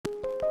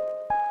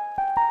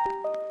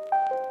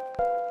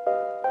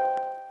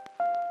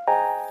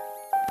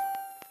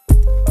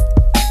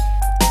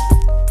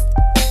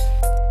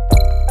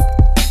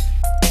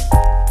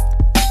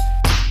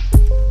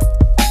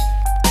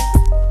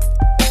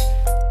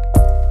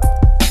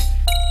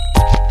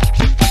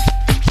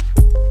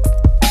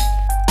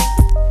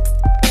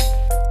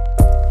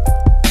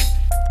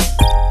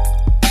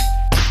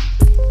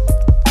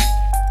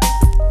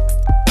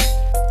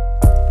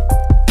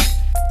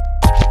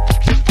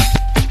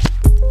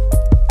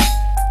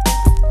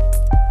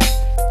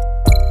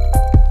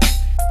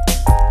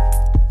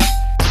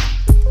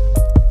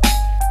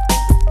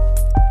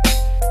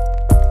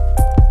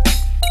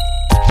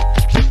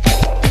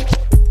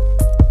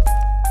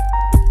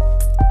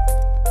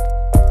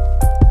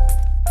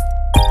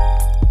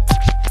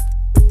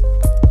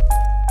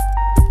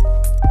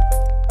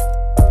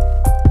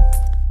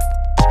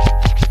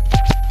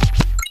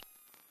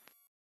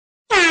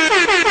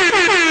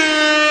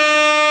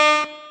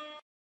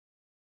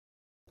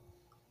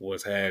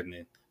What's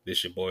happening?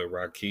 This your boy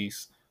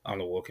Rakis. I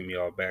want to welcome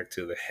y'all back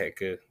to the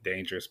Hecka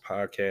Dangerous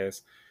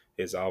podcast.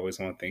 As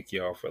always, I want to thank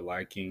y'all for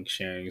liking,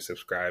 sharing,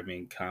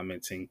 subscribing,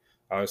 commenting.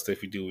 Obviously,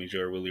 if you do enjoy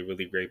a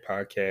really great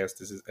podcast,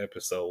 this is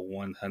episode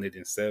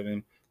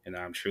 107, and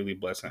I'm truly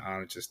blessed and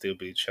honored to still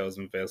be the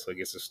chosen vessel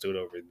against the stood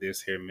over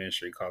this here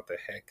ministry called the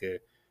Hecka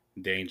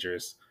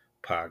Dangerous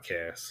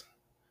podcast.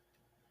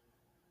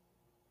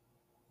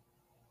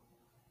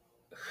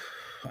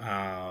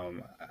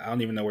 I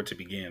don't even know where to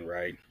begin,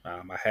 right?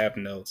 I have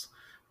notes,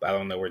 but I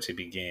don't know where to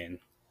begin.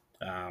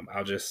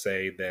 I'll just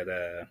say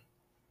that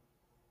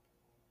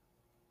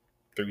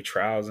through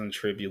trials and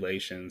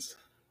tribulations,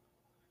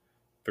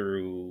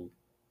 through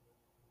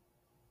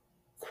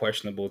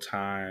questionable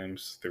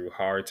times, through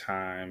hard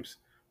times,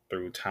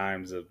 through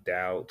times of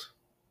doubt,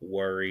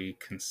 worry,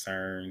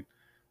 concern,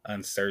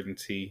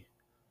 uncertainty,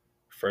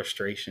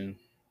 frustration,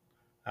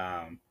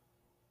 um,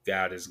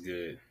 God is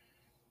good.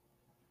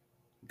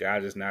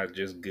 God is not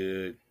just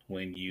good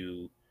when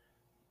you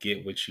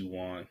get what you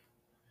want,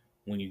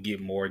 when you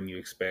get more than you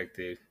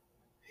expected.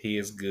 He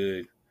is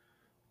good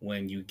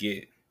when you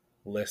get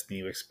less than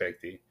you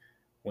expected,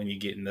 when you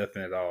get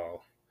nothing at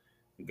all.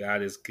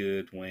 God is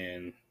good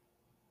when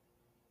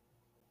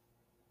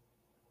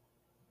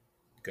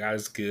God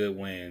is good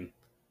when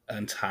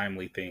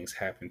untimely things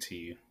happen to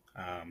you.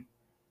 Um,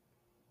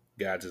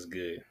 God is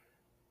good,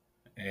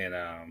 and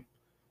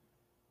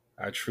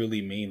I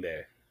truly mean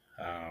that.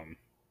 Um,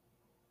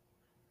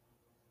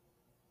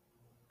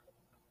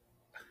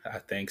 I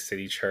thank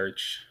City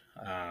Church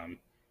um,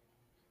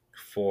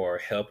 for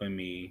helping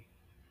me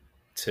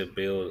to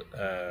build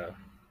a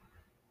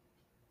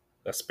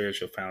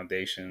spiritual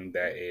foundation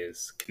that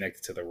is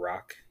connected to the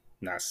rock,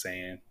 not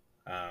sand.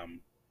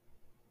 Um,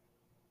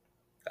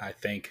 I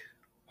thank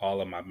all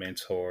of my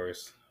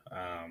mentors,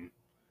 all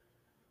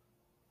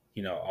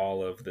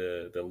of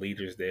the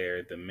leaders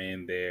there, the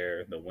men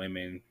there, the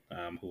women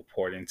who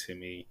poured into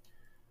me.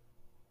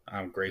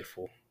 I'm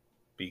grateful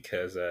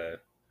because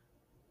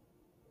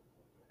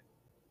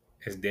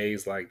it's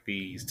days like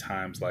these,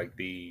 times like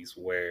these,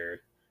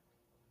 where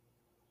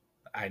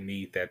I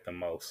need that the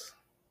most.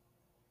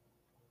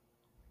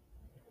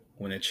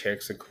 When the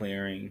checks are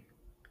clearing,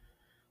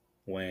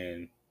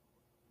 when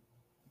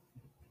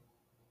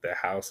the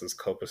house is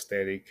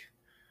copacetic,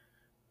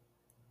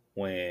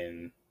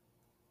 when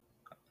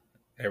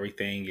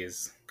everything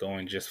is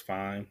going just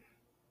fine,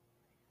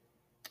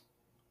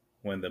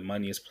 when the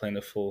money is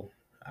plentiful,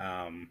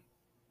 um,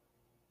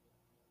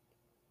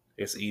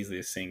 it's easy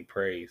to sing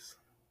praise.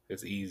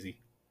 It's easy.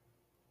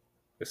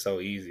 It's so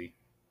easy.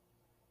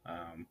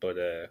 But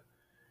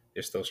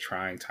it's those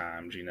trying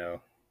times.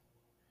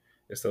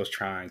 It's those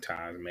trying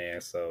times,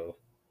 man. So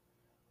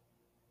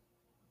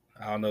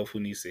I don't know who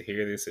needs to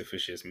hear this, if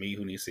it's just me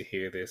who needs to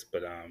hear this,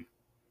 but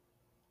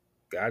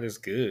God is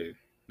good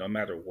no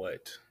matter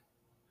what.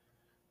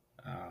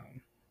 Um,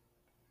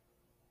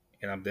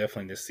 and I'm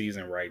definitely in this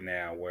season right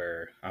now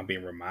where I'm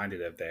being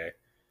reminded of that,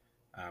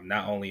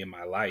 not only in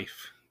my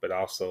life, but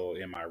also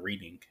in my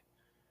reading.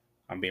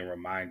 I'm being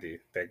reminded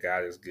that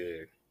God is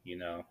good.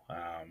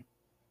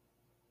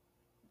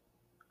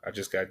 I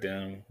just got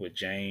done with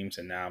James,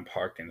 and now I'm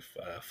parked in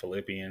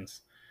Philippians,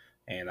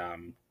 and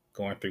I'm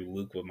going through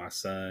Luke with my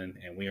son,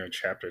 and we are in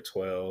chapter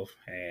 12.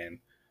 And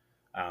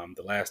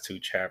the last two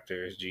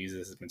chapters,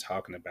 Jesus has been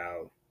talking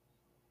about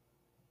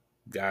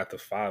God the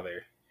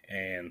Father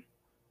and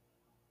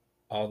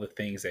all the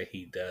things that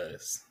He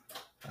does.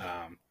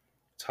 Um,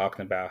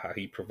 Talking about how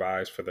He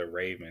provides for the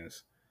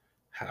ravens,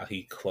 how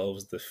He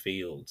clothes the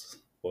fields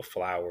with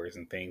flowers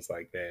and things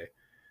like that.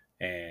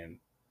 And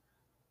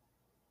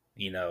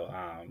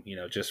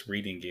just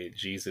reading it,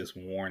 Jesus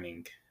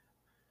warning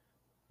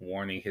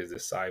His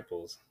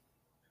disciples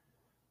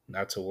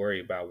not to worry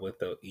about what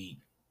they'll eat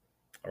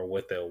or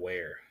what they'll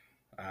wear,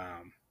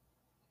 um,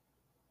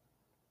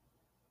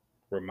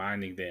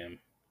 reminding them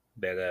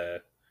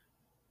that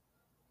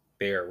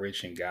they are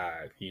rich in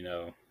God.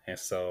 And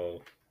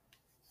so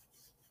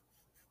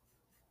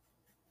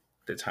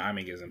the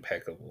timing is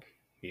impeccable.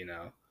 You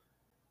know,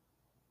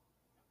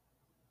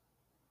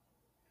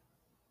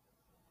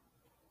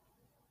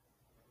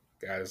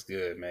 God is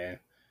good, man.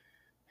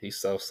 He's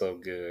so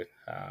good.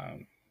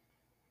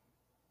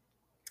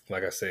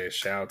 Like I said,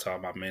 shout out to all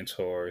my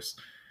mentors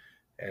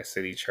at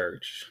City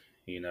Church.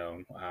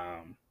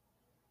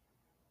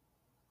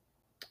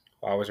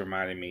 Always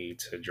reminding me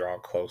to draw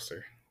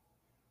closer.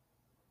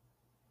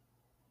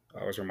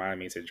 Always reminding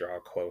me to draw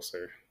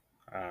closer.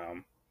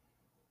 Um,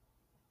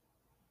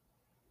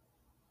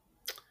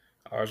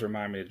 Always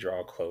remind me to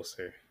draw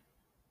closer.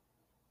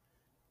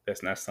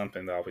 That's not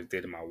something that I always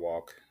did in my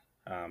walk.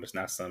 It's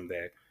not something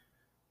that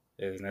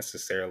is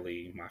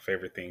necessarily my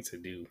favorite thing to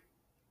do,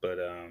 but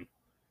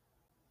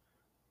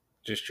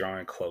just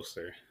drawing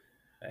closer.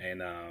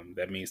 And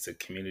that means to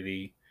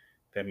community,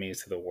 that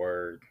means to the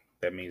word,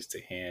 that means to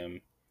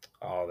Him,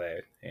 all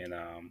that. And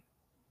I'm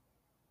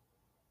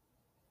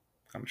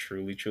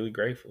truly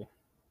grateful.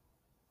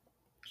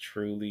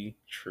 Truly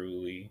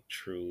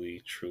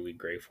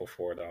grateful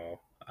for it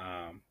all.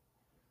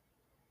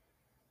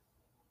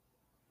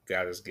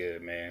 God is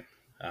good, man.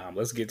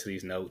 Let's get to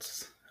these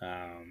notes.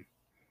 My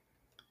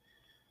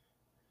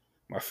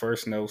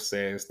first note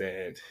says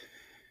that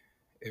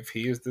if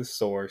He is the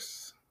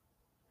source,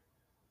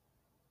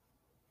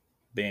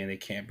 then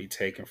it can't be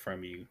taken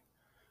from you.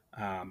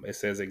 It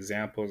says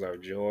examples are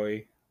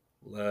joy,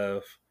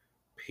 love,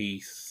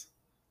 peace,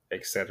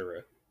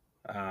 etc.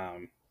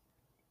 Um,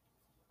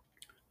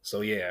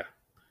 so yeah,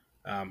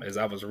 as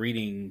I was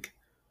reading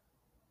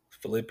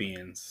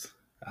Philippians,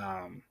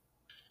 um,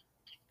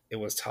 it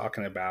was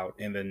talking about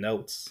in the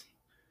notes.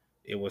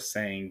 It was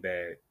saying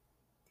that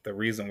the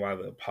reason why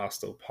the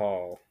Apostle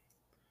Paul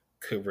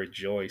could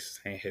rejoice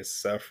in his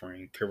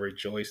suffering, could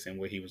rejoice in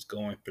what he was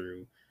going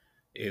through,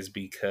 is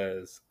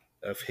because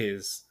of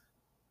his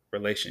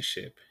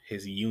relationship,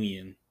 his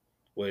union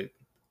with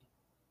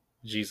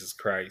Jesus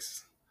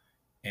Christ,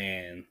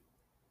 and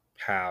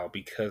how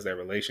because that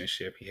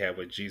relationship he had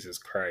with Jesus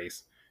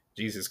Christ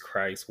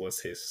was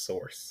his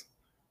source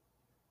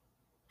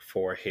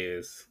for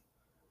his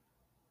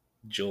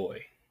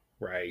joy,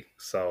 right?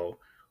 So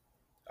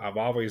I've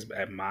always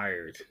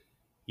admired,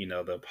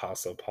 the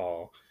Apostle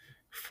Paul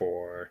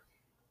for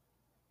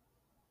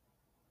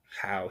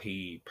how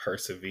he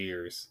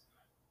perseveres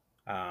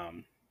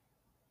um,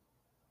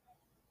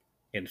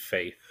 in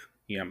faith.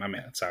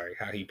 Sorry,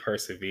 how he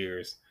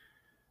perseveres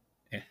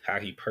and how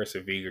he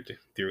persevered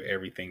through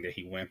everything that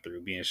he went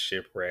through, being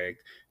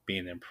shipwrecked,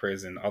 being in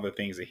prison, all the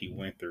things that he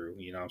went through.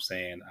 You know what I'm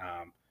saying?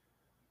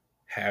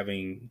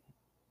 Having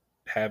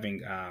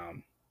having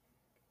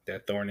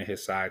that thorn in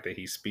his side that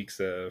he speaks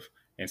of,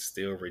 and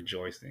still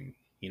rejoicing.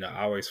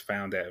 I always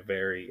found that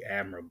very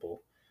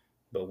admirable.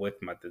 But with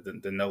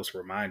the notes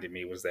reminded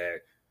me was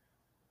that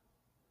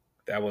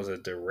was a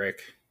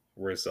direct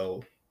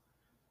result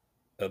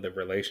of the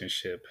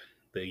relationship,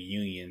 the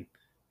union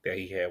that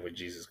he had with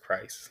Jesus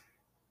Christ.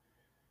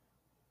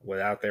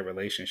 Without that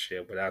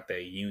relationship, without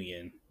that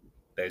union,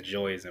 that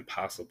joy is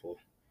impossible.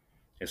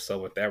 And so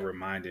what that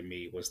reminded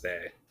me was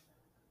that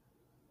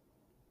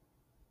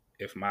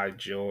if my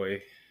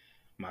joy,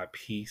 my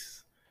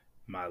peace,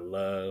 my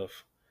love,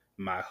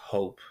 my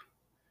hope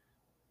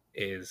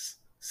is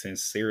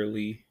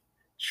sincerely,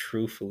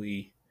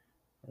 truthfully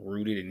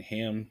rooted in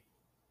him,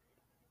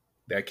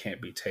 that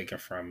can't be taken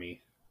from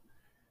me.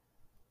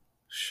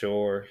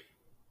 Sure,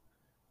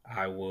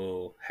 I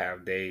will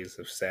have days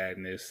of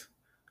sadness.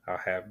 I'll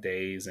have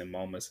days and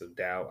moments of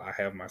doubt. I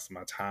have my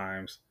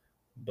times,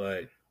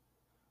 but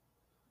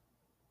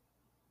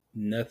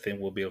nothing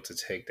will be able to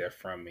take that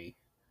from me.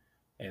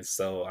 And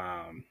so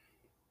I'm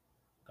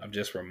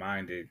just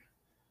reminded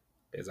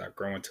as I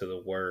grow into the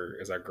word,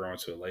 as I grow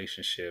into a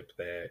relationship,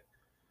 that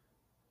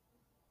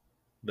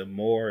the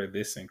more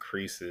this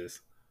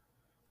increases,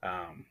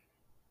 um,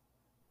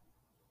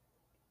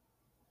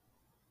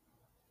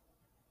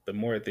 the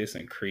more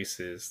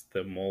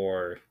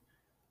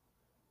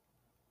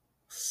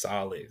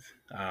solid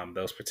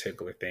those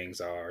particular things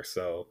are.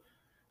 So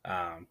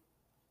um,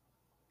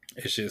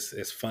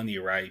 it's funny,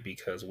 right?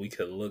 Because we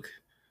could look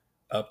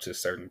up to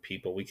certain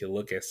people. We could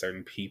look at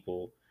certain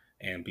people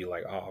and be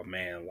like, oh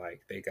man,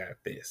 like they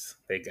got this,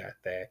 they got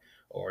that.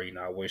 Or,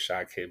 I wish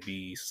I could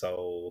be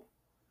so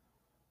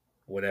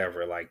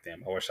whatever like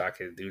them. I wish I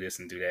could do this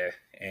and do that.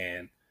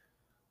 And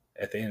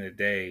at the end of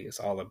the day, it's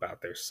all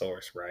about their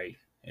source, right?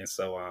 And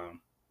so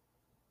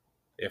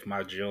if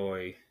my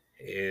joy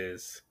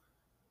is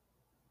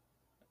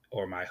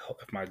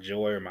if my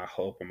joy or my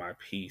hope or my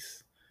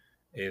peace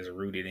is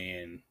rooted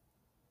in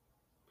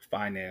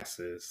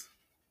finances,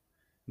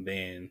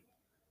 then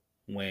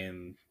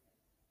when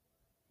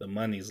the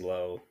money's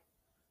low,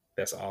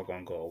 that's all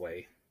gonna go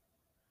away.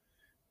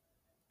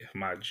 If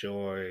my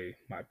joy,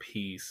 my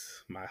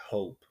peace, my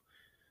hope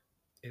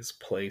is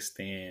placed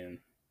in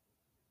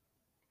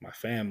my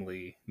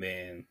family,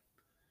 then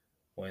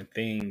when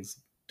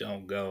things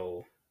don't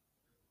go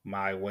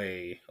my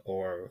way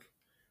or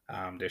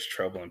there's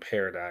trouble in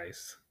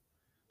paradise,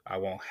 I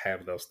won't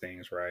have those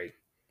things, right?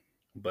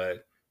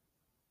 But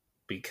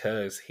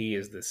because he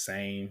is the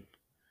same,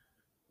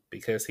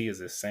 because he is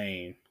the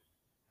same,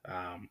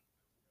 um,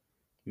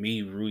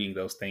 me rooting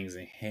those things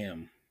in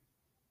him,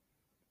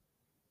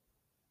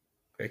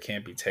 that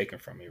can't be taken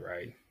from me,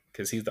 right?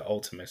 Because he's the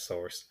ultimate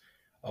source.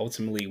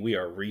 Ultimately, we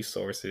are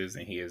resources,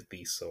 and he is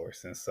the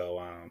source. And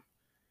so,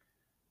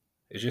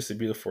 it's just a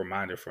beautiful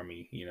reminder for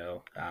me.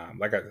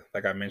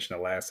 Like I mentioned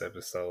the last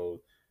episode,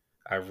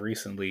 I've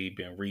recently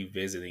been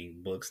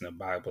revisiting books in the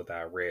Bible that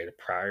I read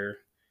prior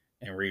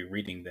and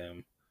rereading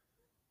them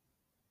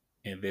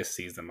in this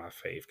season of my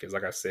faith. Because,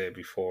 like I said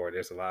before,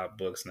 there's a lot of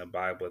books in the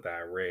Bible that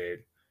I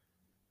read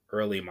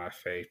early in my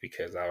faith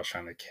because I was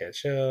trying to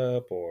catch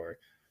up or,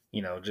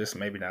 just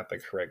maybe not the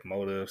correct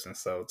motives. And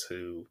so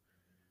to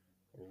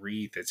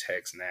read the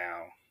text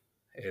now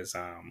is,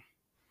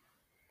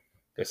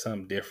 there's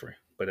something different.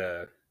 But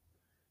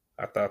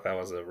I thought that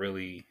was a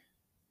really,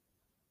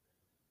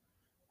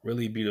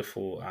 really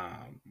beautiful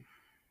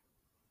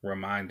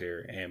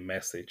reminder and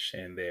message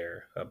in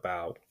there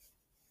about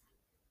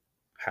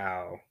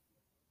how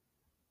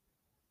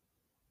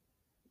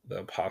the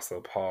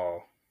Apostle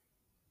Paul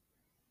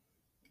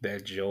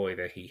that joy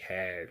that he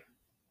had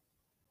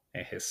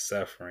and his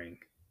suffering,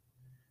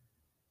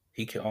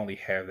 he could only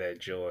have that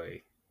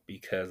joy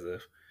because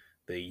of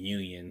the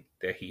union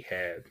that he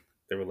had,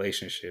 the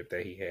relationship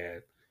that he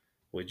had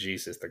with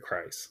Jesus the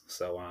Christ.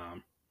 So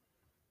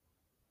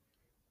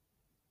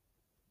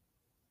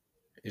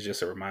it's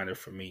just a reminder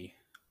for me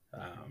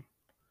um,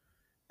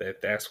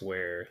 that that's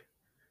where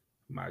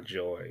my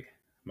joy,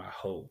 my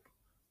hope,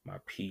 my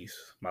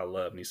peace, my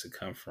love needs to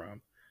come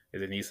from.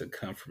 Is it needs to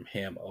come from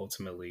him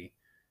ultimately.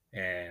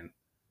 And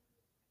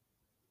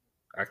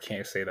I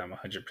can't say that I'm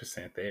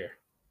 100% there,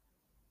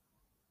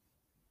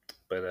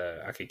 but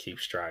I could keep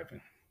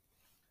striving.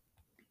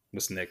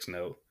 What's the next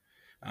note?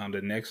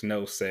 The next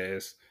note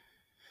says,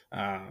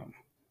 um,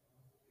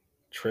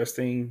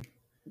 trusting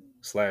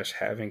slash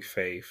having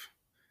faith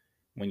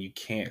when you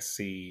can't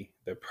see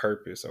the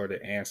purpose or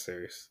the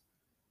answers.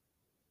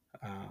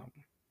 Um,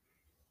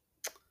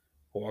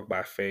 walk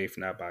by faith,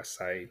 not by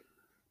sight.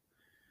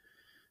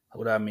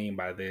 What I mean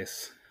by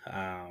this,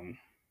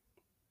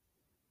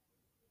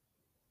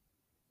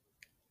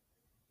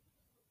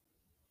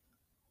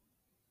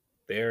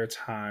 there are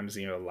times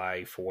in your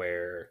life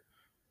where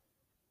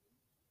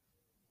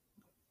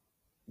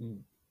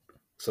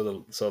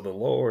so the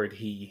Lord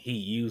he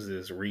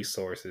uses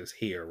resources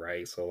here,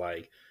 right? So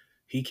like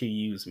he can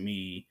use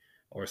me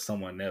or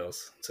someone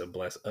else to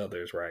bless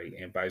others, right?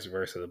 And vice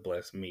versa to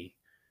bless me.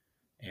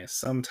 And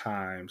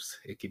sometimes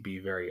it could be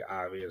very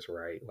obvious,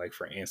 right? Like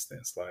for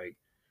instance, like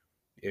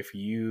if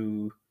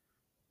you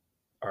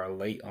are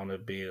late on a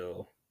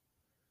bill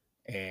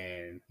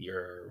and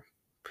your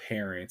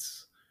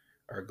parents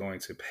are going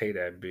to pay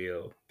that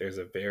bill, there's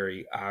a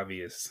very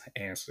obvious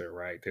answer,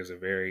 right? There's a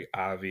very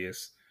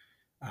obvious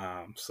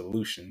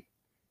solution.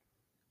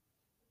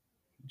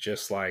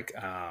 Just like,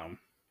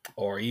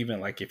 or even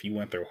like if you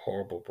went through a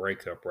horrible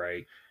breakup,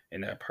 right?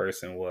 And that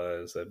person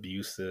was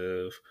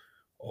abusive,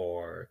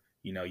 or,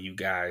 you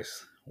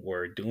guys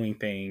were doing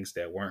things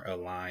that weren't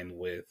aligned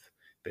with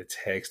the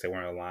text, that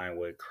weren't aligned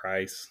with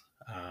Christ.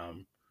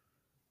 Um,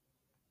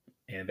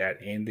 and that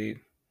ended,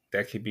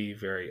 that could be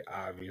very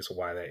obvious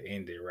why that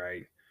ended,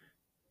 right?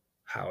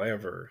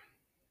 However,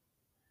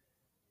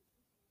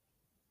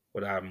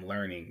 what I'm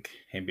learning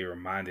and be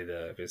reminded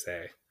of is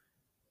that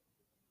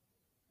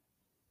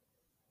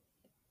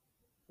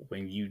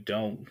when you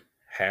don't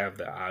have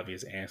the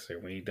obvious answer,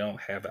 when you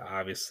don't have the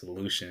obvious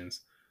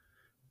solutions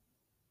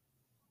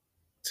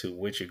to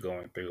what you're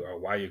going through or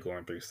why you're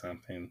going through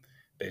something,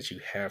 that you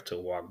have to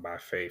walk by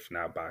faith,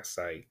 not by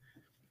sight.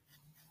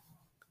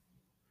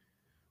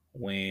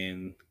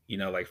 When,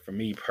 like for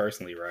me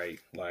personally, right?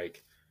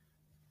 Like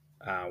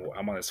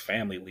I'm on this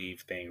family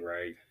leave thing,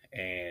 right?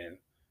 And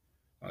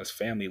on this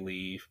family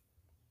leave,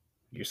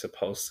 you're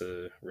supposed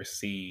to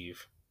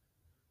receive,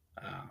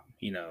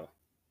 you know,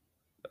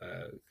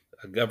 uh,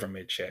 a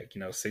government check,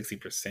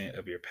 60%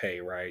 of your pay,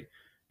 right?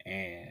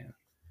 And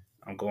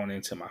I'm going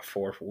into my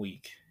fourth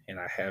week and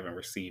I haven't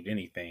received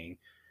anything.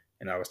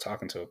 And I was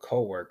talking to a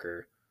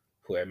coworker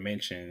who had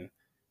mentioned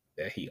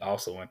that he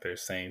also went through the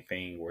same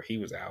thing where he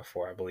was out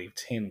for, I believe,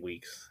 10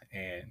 weeks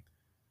and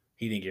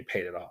he didn't get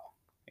paid at all.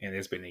 And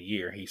it's been a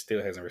year. He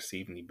still hasn't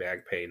received any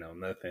back pay, no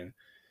nothing.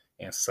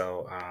 And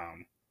so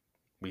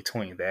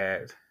between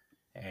that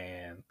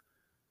and,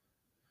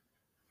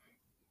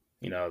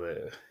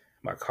 the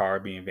my car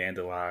being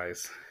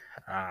vandalized,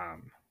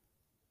 um,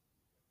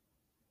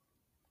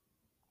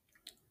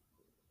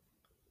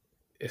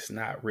 it's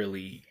not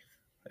really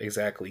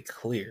exactly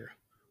clear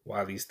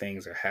why these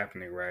things are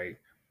happening, right?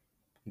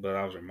 But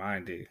I was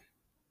reminded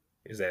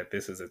is that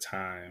this is a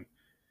time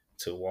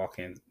to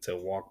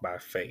walk by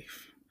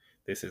faith.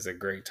 This is a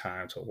great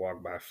time to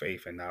walk by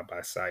faith and not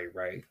by sight,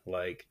 right?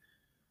 Like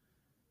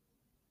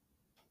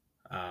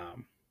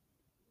um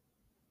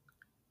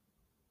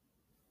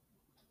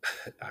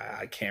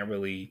I can't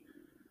really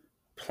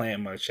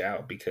plan much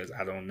out because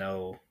I don't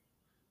know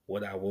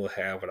what I will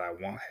have, what I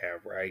won't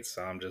have, right?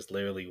 So I'm just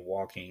literally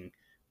walking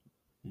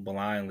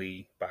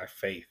blindly by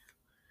faith,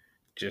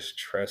 just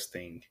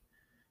trusting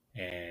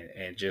and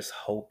just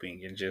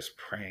hoping and just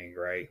praying,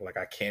 right? Like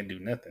I can't do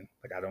nothing.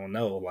 Like I don't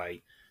know.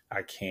 Like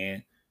I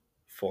can't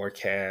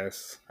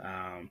forecast.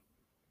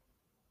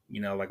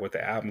 Like with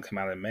the album come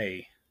out in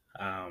May,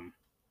 um,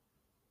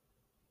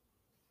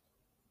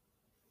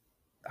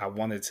 I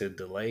wanted to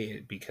delay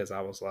it because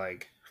I was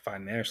like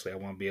financially I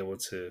won't be able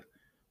to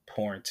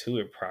pour into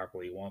it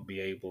properly. Won't be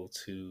able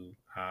to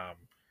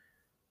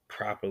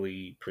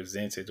properly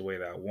present it the way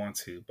that I want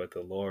to. But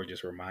the Lord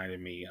just reminded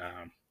me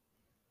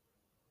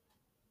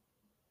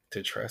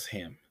to trust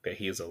Him, that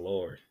He is a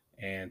Lord,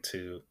 and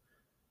to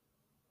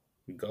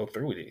go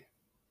through with it.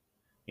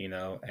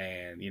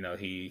 And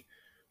He,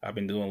 I've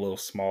been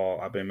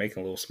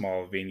making little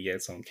small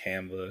vignettes on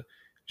Canva,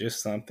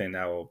 just something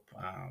that will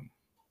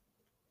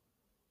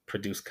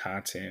produce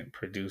content,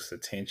 produce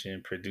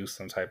attention, produce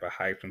some type of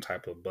hype, some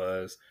type of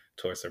buzz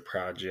towards the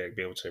project,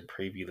 be able to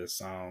preview the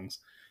songs,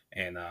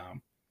 and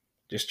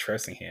just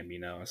trusting Him.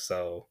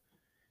 So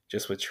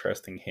just with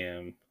trusting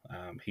Him,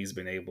 He's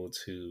been able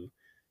to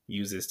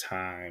use this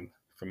time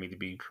for me to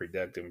be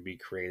productive and be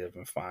creative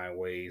and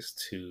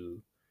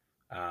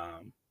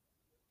um,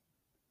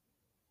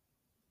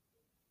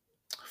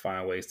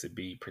 find ways to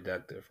be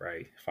productive,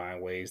 right? Find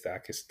ways that I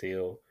could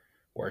still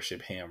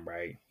worship Him,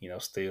 right?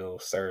 Still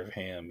serve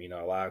Him.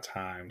 A lot of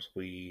times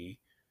we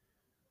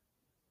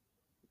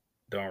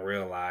don't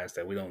realize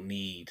that we don't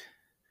need,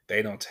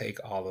 they don't take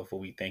all of what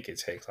we think it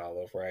takes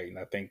all of, right? And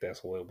I think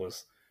that's what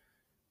was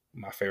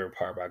my favorite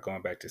part about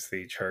going back to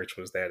City Church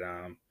was that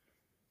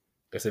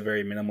it's a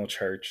very minimal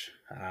church.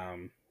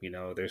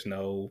 There's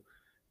no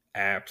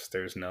apps,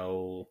 there's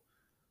no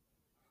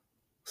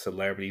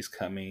celebrities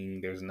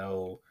coming, there's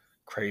no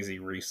crazy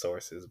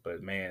resources,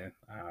 but man,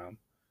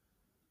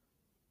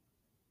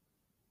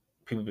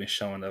 people been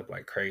showing up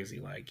like crazy.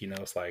 Like,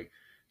 it's like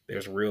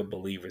there's real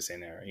believers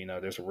in there.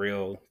 There's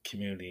real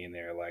community in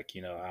there. Like,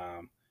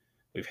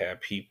 we've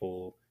had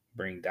people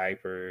bring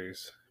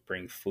diapers,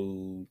 bring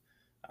food,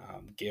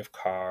 gift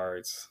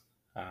cards,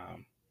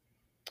 um,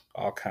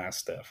 all kind of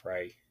stuff,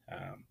 right?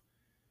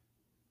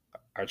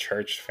 Our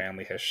church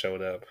family has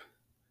showed up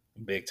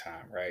big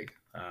time, right?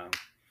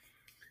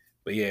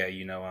 But yeah,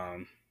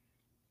 I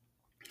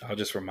was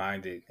just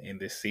reminded in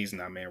this season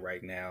I'm in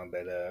right now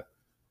that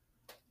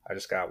I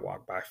just got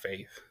walked by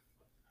faith.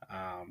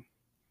 Um,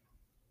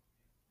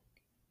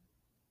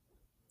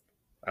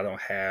 I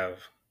don't have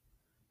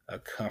a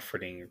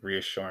comforting,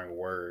 reassuring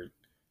word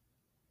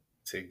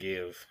to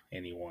give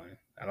anyone.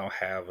 I don't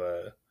have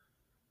a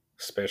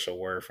special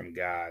word from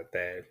God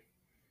that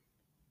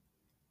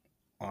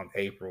on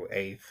April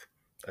 8th,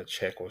 a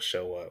check will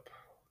show up.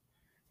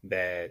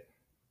 That,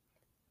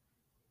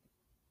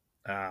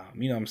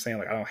 what I'm saying?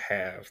 Like, I don't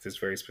have this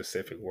very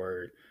specific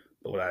word,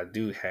 but what I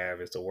do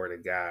have is the word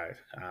of God,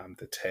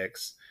 the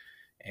text,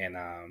 and,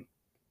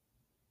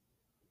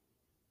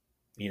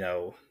 you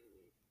know,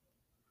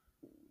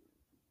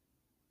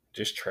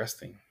 just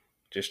trusting,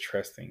 just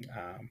trusting,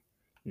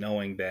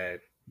 knowing that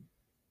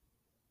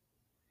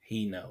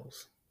He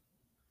knows.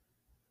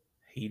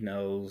 He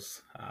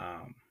knows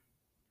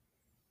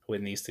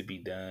what needs to be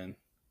done.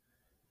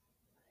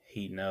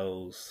 He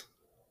knows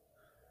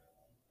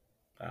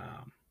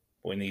um,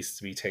 what needs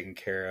to be taken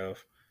care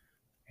of,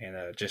 and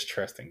just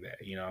trusting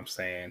that, you know what I'm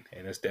saying?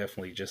 And it's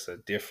definitely just a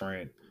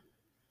different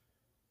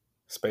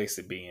space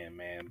to be in,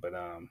 man. But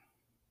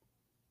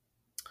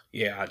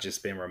yeah, I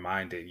just been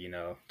reminded,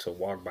 to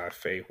walk by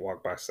faith,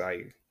 walk by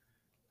sight.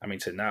 I mean,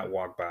 to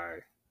walk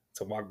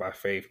by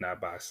faith, not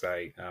by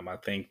sight. I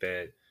think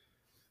that,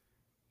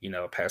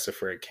 Pastor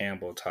Fred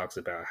Campbell talks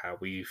about how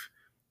we've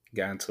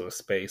gotten to a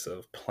space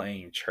of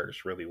playing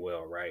church really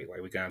well, right?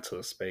 Like we got into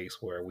a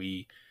space where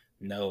we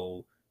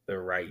know the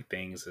right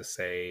things to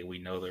say, we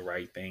know the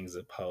right things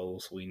to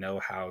post, we know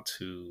how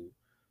to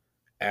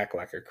act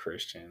like a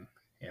Christian.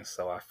 And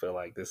so I feel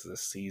like this is a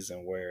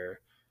season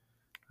where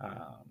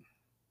um,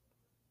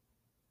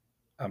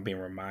 I'm being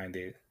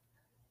reminded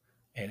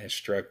and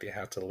instructed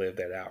how to live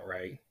that out,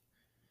 right?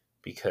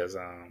 Because,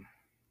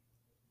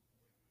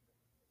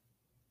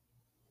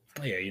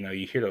 yeah,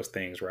 you hear those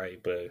things,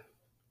 right? But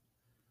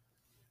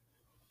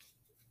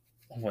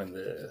when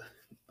the,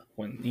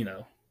 when,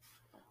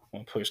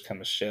 when push comes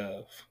to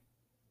shove,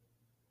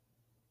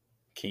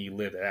 can you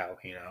live it out?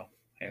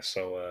 And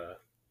so,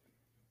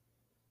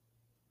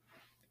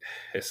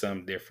 it's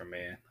something different,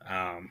 man.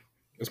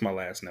 It's my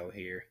last note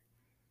here.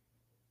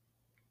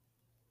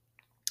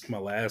 My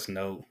last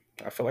note,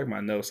 I feel like my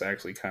notes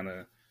actually kind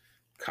of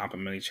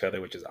complement each other,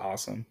 which is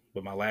awesome.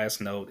 But my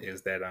last note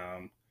is that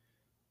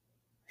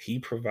He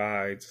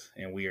provides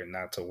and we are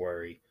not to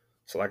worry.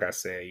 So, like I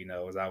said,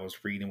 as I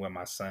was reading with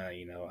my son,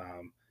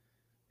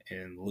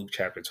 in Luke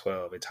chapter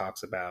 12, it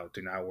talks about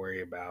do not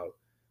worry about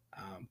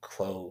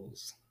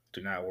clothes,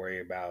 do not worry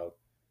about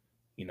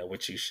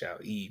what you shall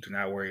eat. Do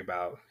not worry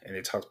about, and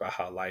it talks about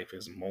how life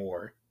is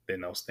more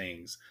than those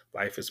things.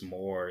 Life is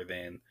more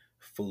than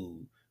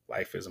food.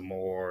 Life is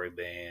more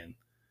than,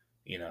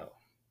 you know,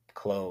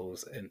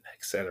 clothes and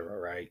etc.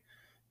 Right?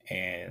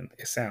 And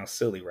it sounds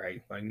silly,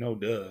 right? Like no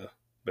duh.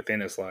 But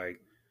then it's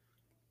like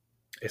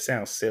it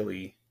sounds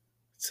silly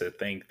to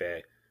think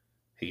that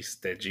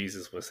that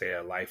Jesus would say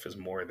that life is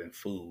more than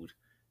food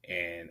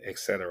and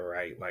etc.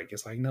 Right? Like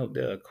it's like no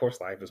duh. Of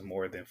course, life is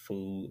more than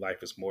food.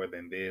 Life is more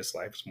than this.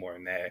 Life is more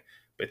than that.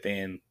 But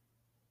then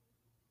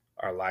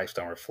our lives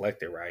don't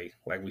reflect it, right?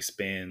 Like we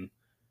spend,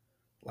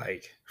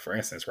 like for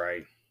instance,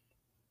 right?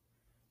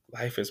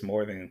 Life is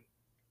more than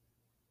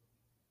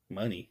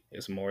money.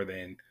 It's more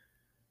than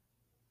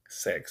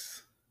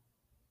sex.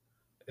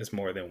 It's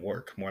more than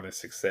work. More than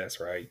success,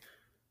 right?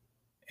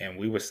 And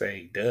we would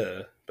say,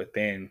 duh, but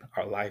then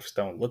our lives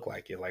don't look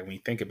like it. Like when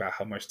you think about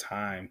how much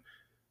time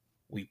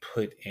we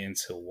put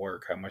into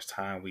work, how much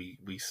time we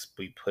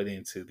put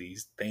into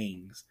these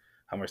things,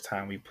 how much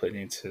time we put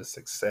into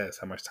success,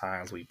 how much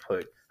time we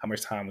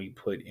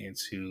put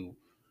into,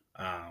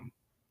 um,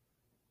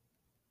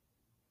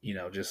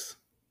 just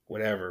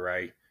whatever,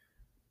 right?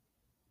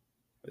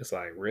 It's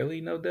like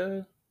really no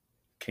duh.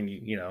 Can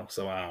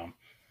So I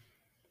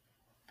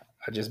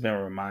just been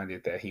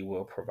reminded that he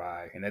will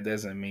provide, and that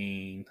doesn't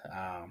mean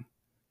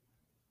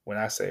when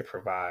I say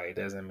provide, it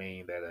doesn't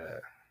mean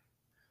that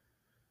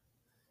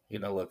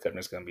look up,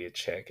 there's gonna be a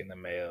check in the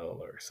mail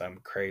or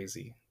something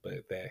crazy,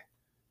 but that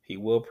he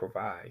will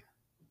provide,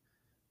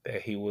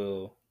 that he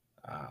will,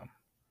 um,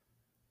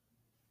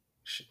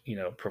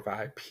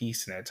 provide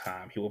peace in that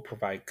time. He will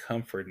provide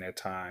comfort in that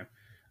time.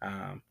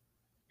 Um,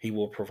 he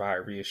will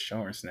provide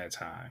reassurance in that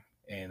time,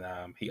 and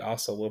he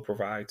also will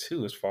provide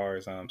too, as far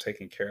as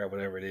taking care of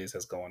whatever it is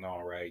that's going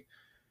on, right?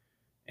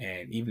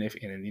 And even if,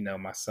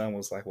 and my son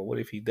was like, "Well, what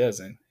if he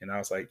doesn't?" And I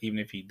was like, "Even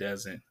if he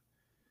doesn't,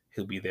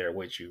 he'll be there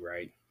with you,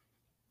 right?"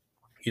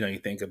 You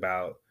think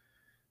about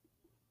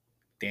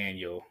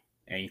Daniel,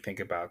 and you think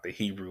about the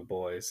Hebrew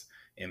boys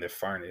in the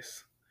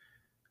furnace.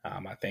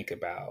 I think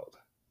about,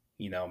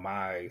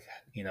 my,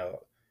 you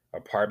know,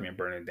 apartment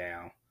burning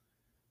down,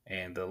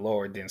 and the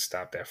Lord didn't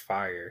stop that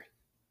fire,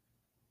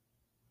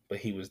 but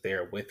He was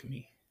there with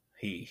me.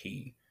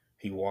 He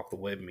walked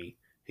with me.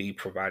 He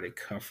provided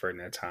comfort in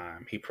that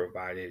time. He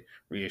provided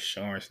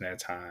reassurance in that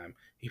time.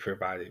 He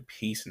provided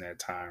peace in that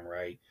time,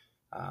 right?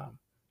 Um,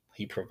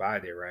 he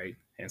provided, right?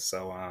 And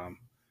so,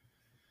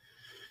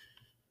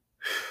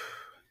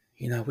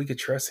 we could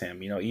trust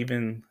him,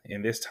 even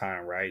in this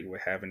time, right?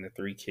 With having the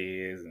three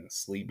kids and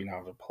sleeping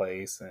all over the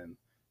place, and,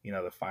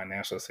 the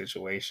financial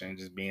situation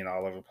just being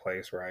all over the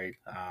place, right?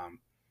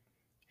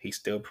 He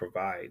still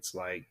provides.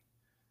 Like,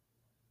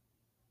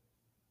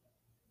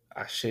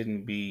 I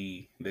shouldn't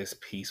be this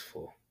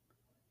peaceful.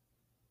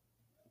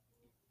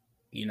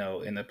 In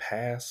the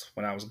past,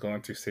 when I was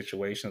going through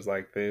situations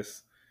like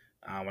this,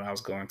 when I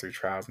was going through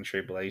trials and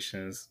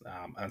tribulations,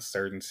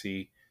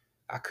 uncertainty,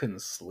 I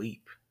couldn't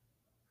sleep.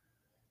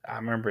 I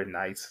remember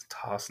nights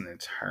tossing and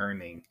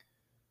turning.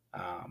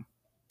 Um,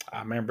 I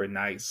remember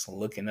nights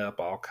looking up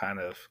all kind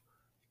of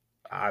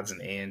odds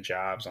and end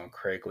jobs on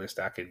Craigslist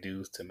I could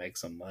do to make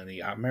some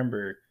money. I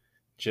remember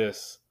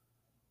just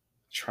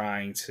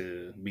trying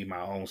to be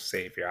my own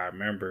savior. I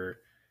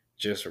remember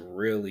just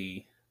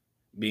really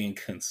being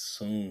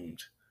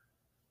consumed.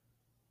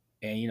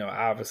 And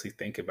I obviously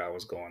think about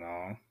what's going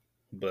on,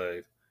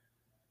 but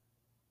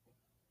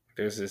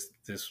there's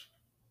this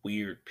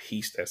weird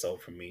peace that's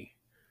over me.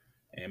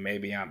 And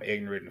maybe I'm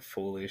ignorant and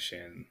foolish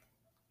and,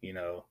 you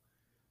know,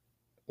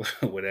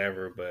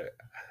 whatever, but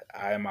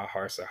I in my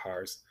hearts of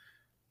hearts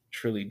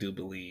truly do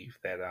believe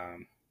that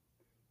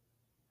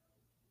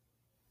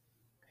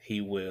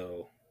he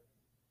will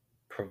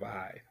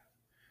provide,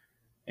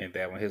 and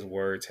that when his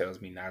word tells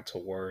me not to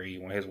worry,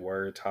 when his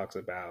word talks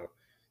about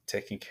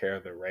taking care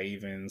of the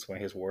ravens, when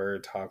his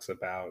word talks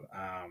about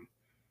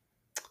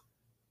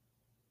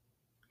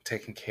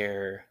taking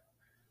care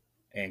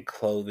and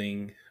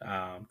clothing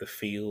the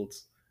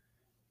fields,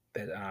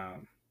 that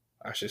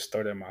I should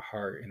start in my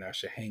heart, and I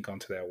should hang on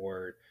to that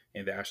word,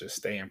 and that I should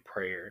stay in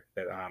prayer,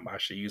 that I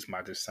should use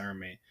my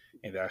discernment,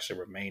 and that I should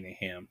remain in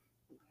him.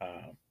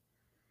 um,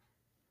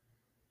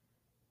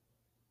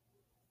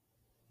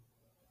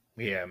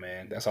 yeah,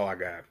 man, that's all I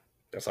got.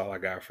 That's all I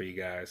got for you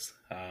guys.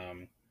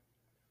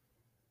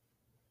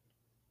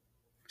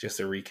 Just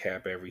to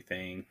recap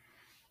everything,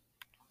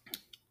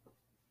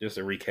 just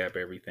to recap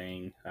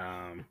everything.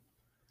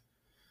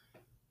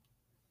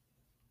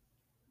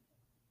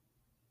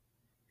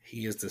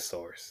 He is the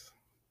source.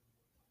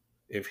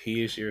 If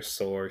he is your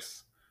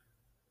source,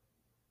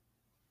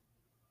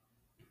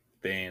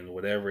 then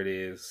whatever it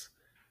is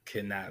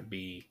cannot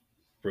be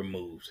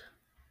removed.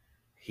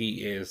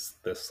 He is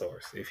the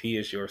source. If he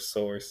is your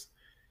source,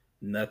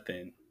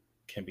 nothing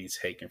can be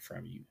taken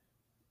from you.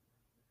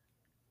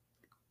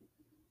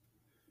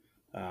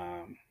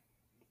 Um,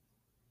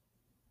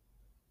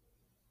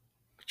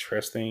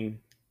 Trusting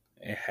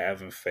and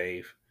having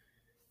faith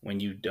when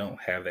you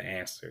don't have the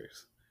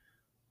answers,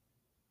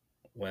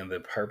 when the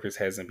purpose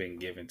hasn't been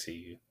given to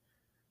you,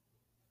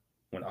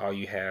 when all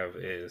you have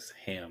is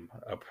him,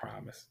 a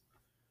promise.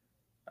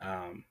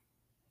 Um,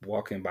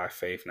 Walking by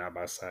faith, not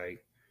by sight.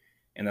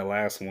 And the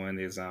last one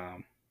is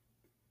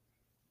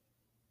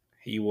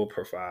he will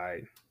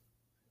provide.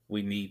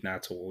 We need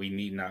not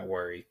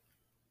worry.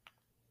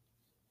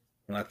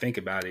 When I think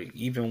about it,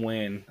 even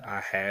when I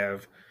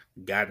have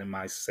gotten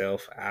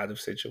myself out of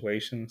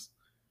situations,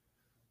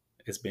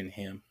 it's been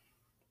him.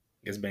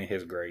 It's been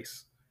his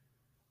grace.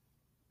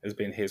 It's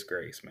been his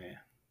grace, man.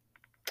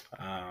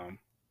 I'm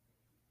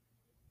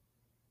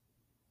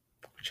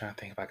trying to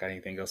think if I got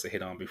anything else to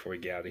hit on before we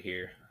get out of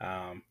here.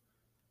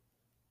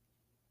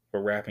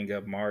 We're wrapping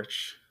up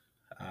March.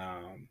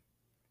 Um,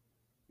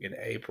 in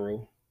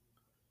April,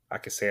 I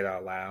can say it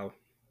out loud.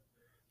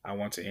 I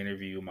want to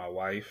interview my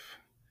wife,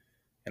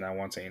 and I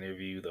want to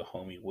interview the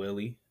homie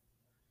Willie.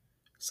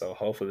 So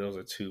hopefully those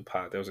are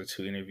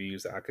two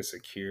interviews that I could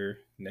secure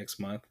next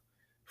month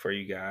for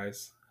you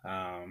guys.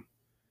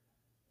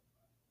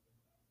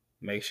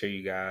 Make sure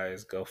you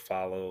guys go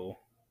follow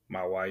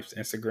my wife's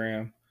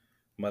Instagram,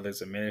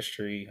 Mothers of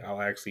Ministry.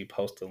 I'll actually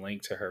post a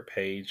link to her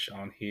page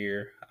on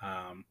here.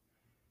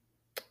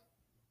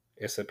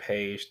 It's a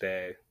page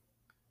that,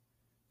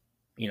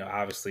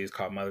 obviously it's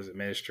called Mothers of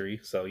Ministry.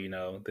 So,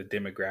 the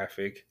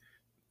demographic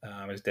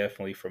is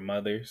definitely for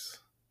mothers,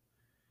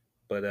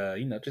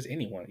 but just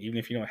anyone, even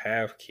if you don't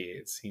have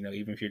kids,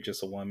 even if you're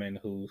just a woman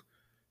who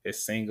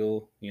is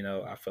single,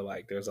 I feel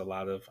like there's a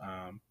lot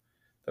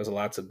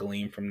to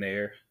glean from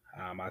there.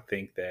 I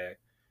think that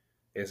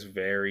it's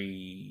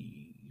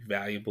very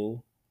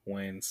valuable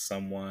when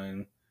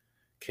someone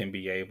can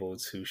be able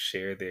to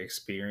share their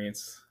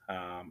experience,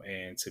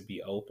 and to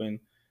be open.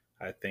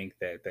 I think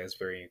that that's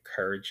very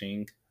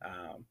encouraging.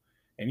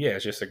 And yeah,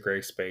 it's just a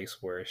great space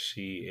where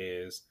she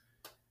is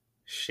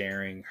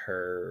sharing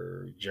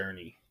her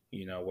journey,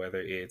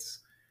 whether it's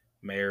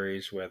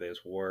marriage, whether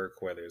it's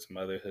work, whether it's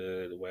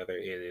motherhood, whether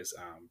it is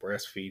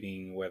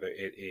breastfeeding, whether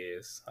it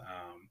is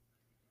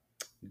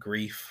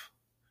grief.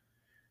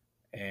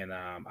 And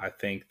I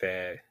think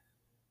that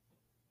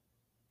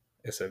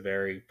it's a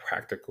very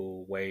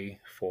practical way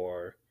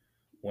for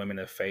women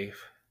of faith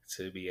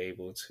to be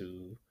able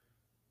to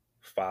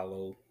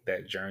follow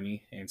that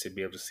journey and to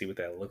be able to see what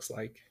that looks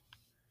like.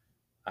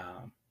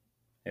 Um,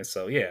 and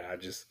so, yeah, I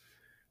just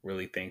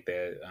really think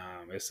that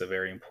it's a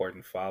very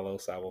important follow.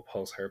 So I will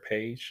post her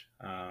page.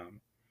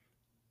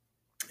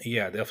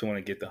 Yeah, I definitely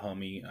want to get the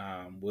homie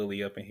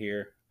Willie up in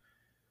here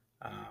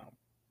um,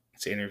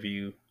 to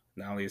interview.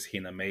 Not only is he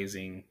an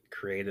amazing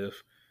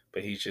creative,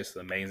 but he's just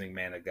an amazing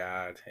man of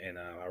God. And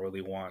I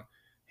really want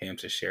him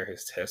to share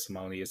his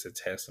testimony. It's a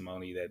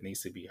testimony that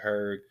needs to be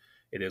heard.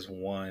 It is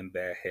one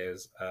that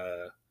has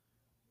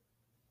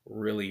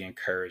really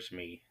encouraged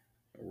me,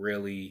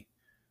 really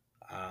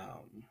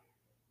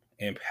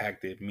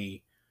impacted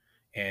me,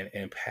 and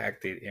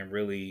impacted and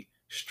really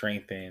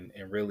strengthened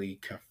and really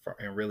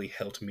and really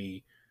helped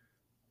me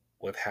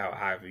with how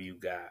I view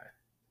God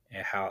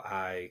and how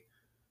I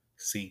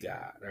see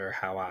God, or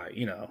how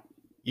you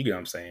get what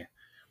I'm saying.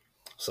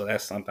 So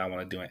that's something I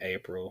want to do in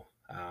April.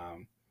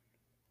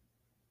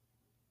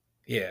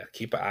 Yeah,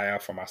 keep an eye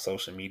out for my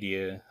social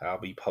media. I'll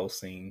be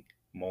posting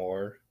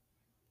more.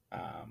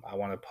 I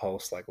want to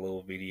post like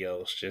little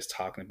videos just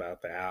talking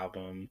about the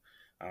album,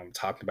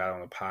 talking about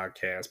it on the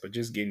podcast, but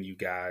just getting you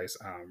guys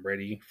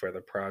ready for the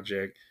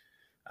project.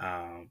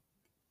 Um,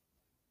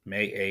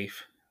 May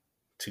 8th,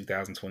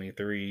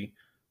 2023,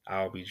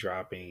 I'll be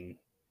dropping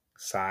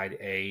side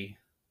A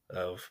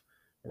of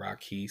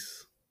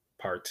Rockies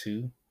Part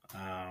 2.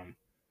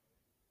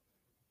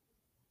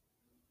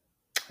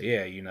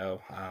 Yeah,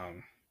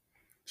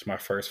 it's my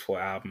first full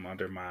album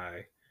under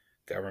my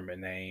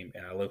government name,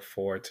 and I look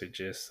forward to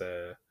just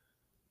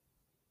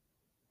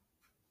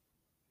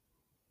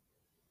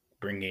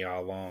bringing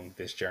y'all along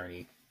this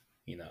journey,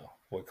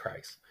 with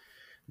Christ.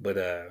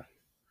 But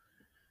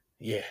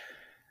yeah,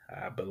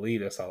 I believe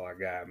that's all I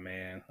got,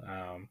 man.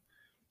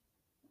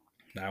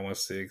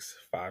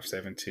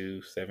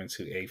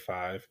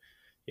 916-572-7285.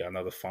 Y'all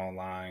know the phone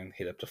line.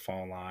 Hit up the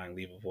phone line,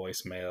 leave a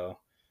voicemail.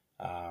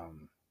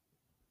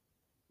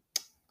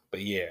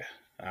 But yeah,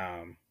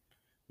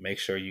 make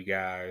sure you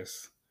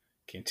guys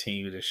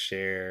continue to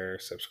share,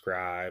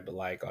 subscribe,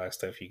 like all that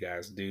stuff you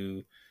guys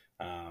do.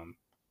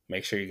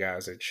 Make sure you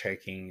guys are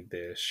checking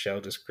the show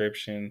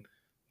description.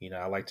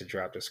 I like to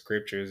drop the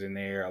scriptures in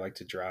there. I like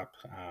to drop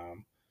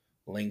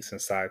links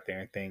inside there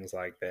and things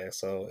like that.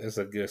 So it's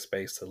a good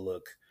space to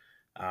look.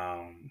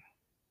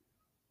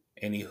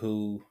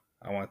 Anywho,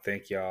 I want to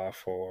thank y'all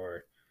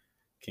for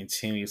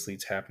continuously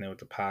tapping in with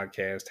the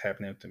podcast,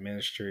 tapping in with the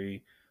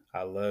ministry.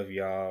 I love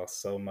y'all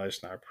so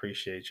much, and I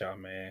appreciate y'all,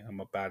 man.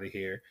 I'm up out of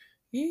here.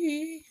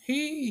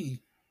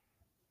 Hee.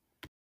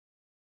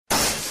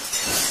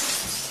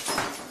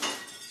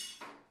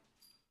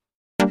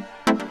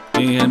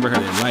 You ain't never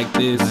heard it like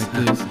this.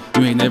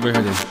 You ain't never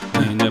heard it.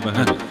 You ain't never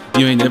heard it.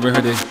 You ain't never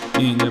heard it.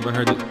 You ain't never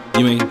heard it.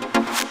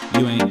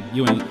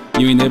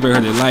 You ain't never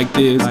heard it like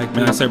this.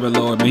 Man, I serve a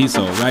Lord, man, he's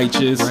so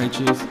righteous.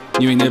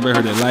 You ain't never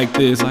heard it like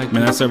this.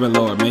 Man, I serve a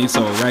Lord, man, he's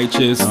so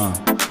righteous.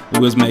 We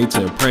was made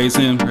to praise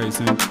him.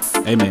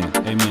 Amen.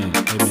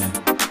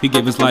 He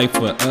gave his life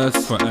for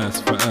us.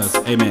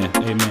 Amen.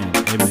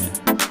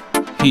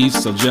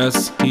 He's so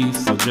just.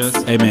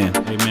 Amen.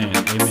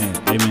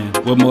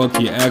 What more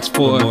can you ask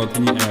for?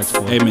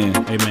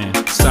 Amen.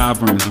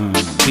 Sovereign.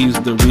 He's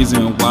the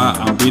reason why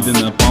I'm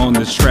breathing up on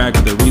this track.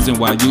 The reason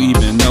why you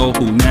even know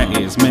who Nat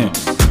is, man.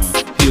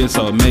 He is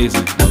so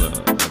amazing.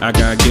 I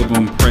gotta give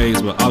him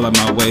praise with all of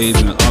my ways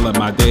and all of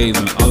my days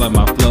and all of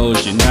my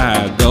flows. You know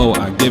how I go.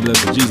 I give it up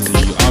to Jesus,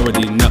 and you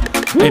already know.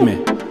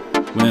 Amen.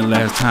 When the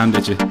last time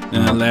that you heard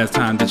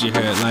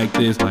it like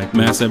this?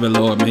 Man, I serve the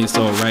Lord, man, he's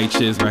so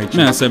righteous.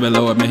 Man, I serve the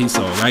Lord, man, he's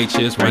so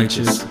righteous. Man,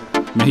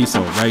 he's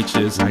so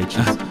righteous.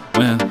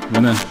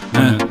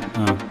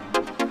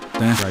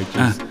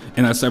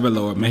 And I serve the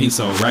Lord, man, he's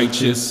so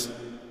righteous.